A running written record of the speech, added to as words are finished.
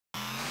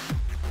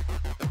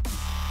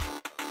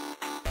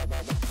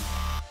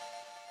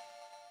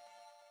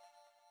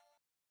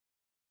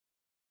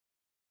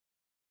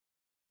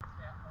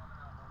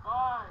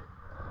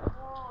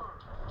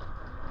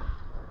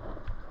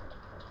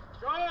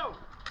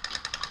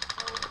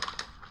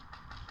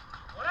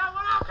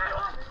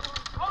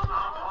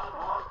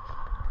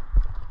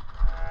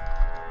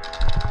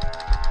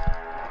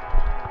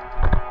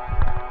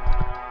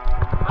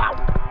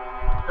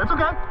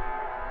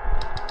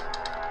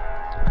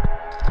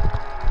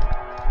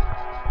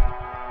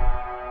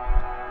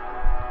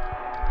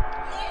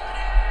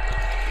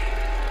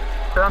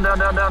Down,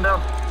 down, down, down,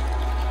 down.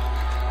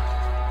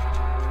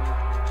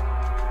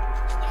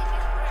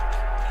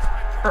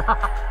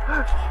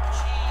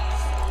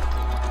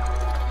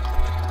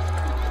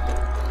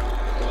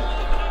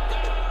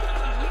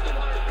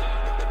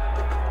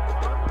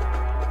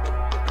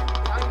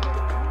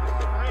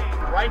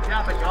 Right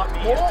tap and got me.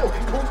 Whoa!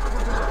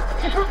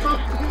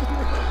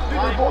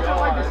 Dude, we're both on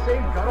like the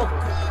same gun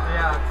almost.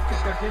 Yeah,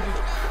 it's gonna take you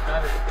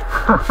better.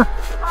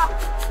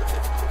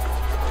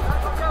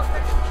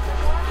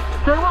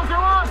 K1,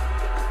 K1!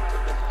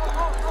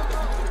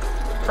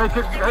 Hey,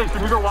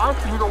 can you go wide?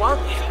 Can you go wide?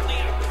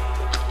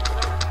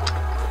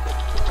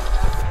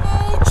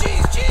 Oh,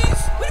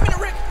 jeez! Wait a minute,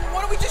 Rick. Why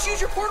don't we just use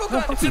your portal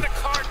gun? It's in the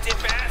car,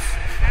 dip-ass.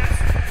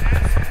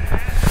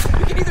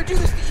 We can either do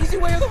this the easy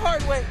way or the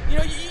hard way. You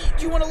know,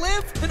 you want to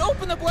live? Then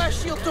open the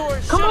blast shield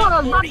doors. Come on,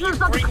 I'm not you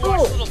something brainwashed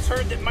cool. little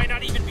turd that might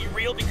not even be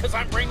real because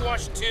I'm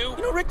brainwashed too.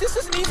 You know, Rick, this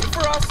isn't easy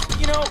for us.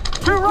 You know,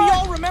 we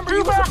all remember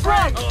you as a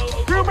friend. Two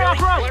really? back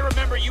right. Well, I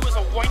remember you as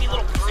a whiny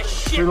little piece of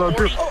shit, Reload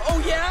Morty. two.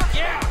 Oh, yeah?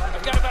 Yeah.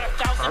 I've got about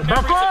 1,000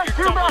 Back memories right, of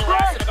two your dumb back little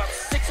ass, right. and about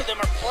 6 of them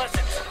are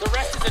pleasant. The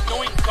rest is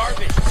annoying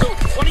garbage. So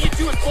why don't you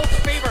do us both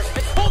a favor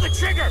and pull the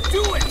trigger?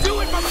 Do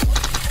it, mother.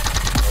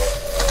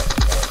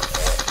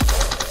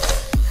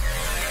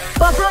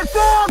 Back right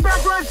down!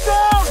 Back right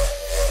down!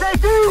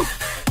 Take two!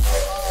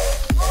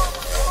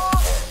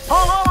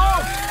 Hold!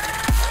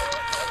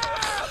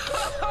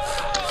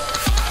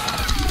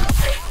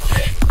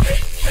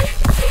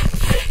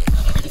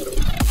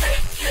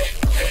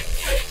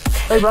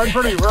 Hey, right in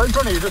front of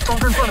you, just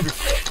don't in front of you.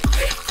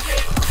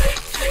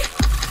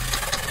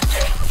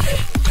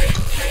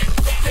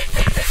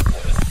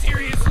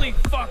 Seriously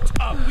fucked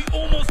up. We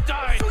almost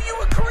died. So you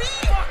agree?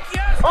 Fuck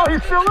yes. Oh,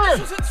 he's still in. This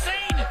was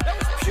insane. That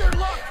was pure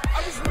luck. I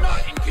was not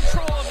in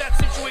control of that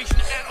situation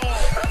at all.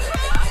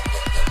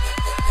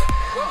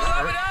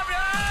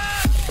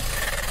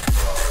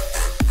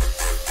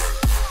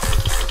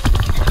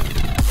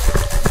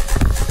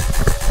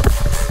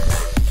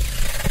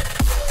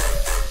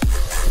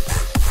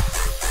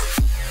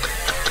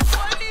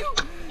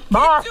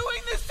 Bye.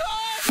 Doing this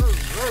time.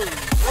 Good.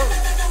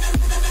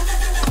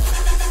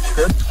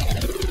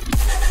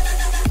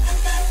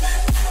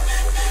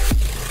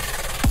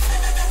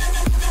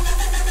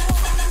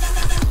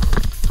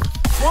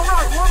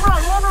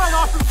 One right,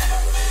 Austin.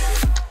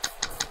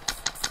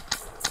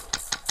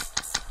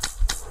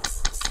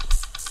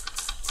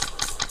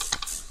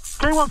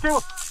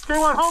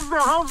 K1,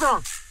 homes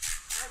down.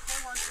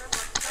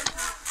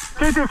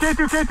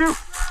 K2.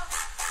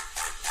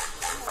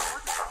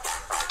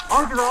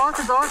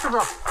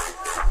 Arkansas.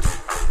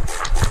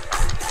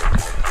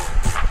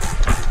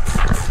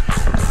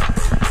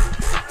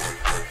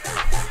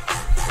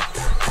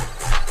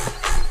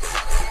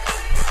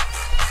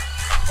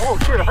 Oh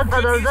shit, I thought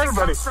that was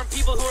everybody. From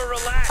people who are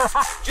relaxed.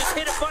 Just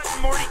hit a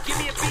button, Morty. Give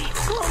me a beat.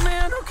 Oh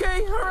man,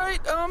 okay, all right.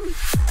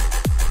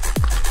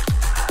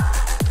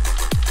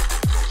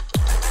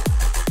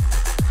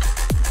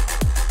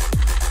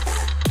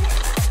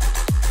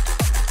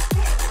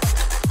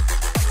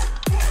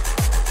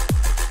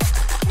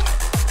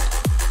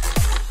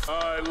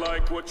 I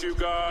like what you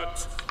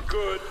got.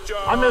 Good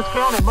job. I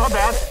miscounted, my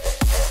bad.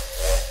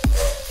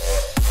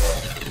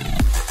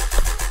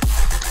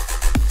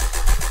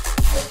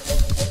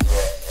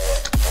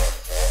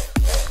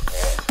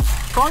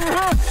 On your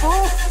head,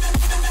 fool!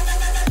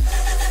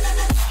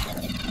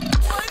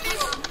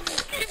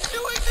 He's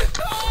doing this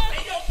time!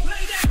 Hey, yo,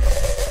 play that!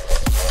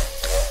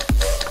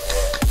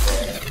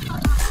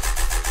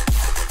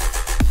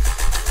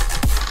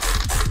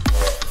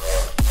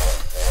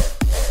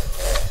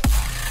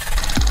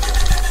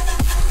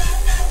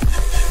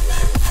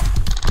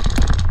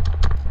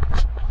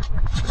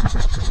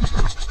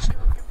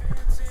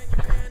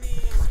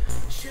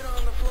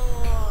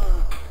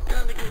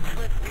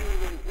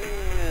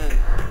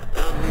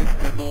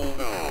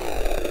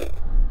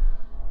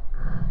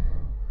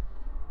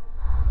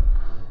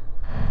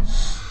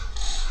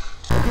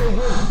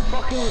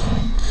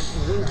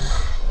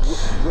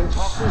 When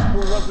talkers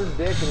pulls up his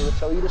dick and will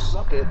tell you to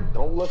suck it,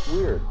 don't look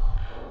weird.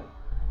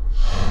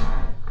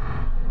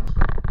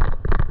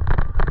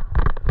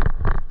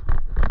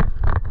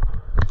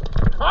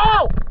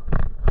 Oh!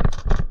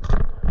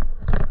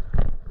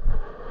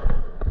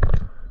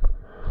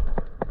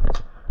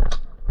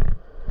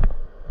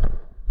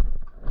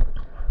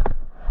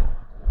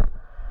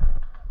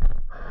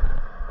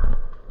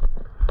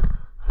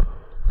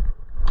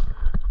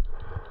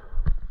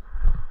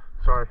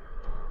 Sorry.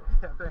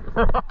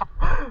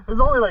 It's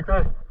only like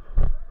that.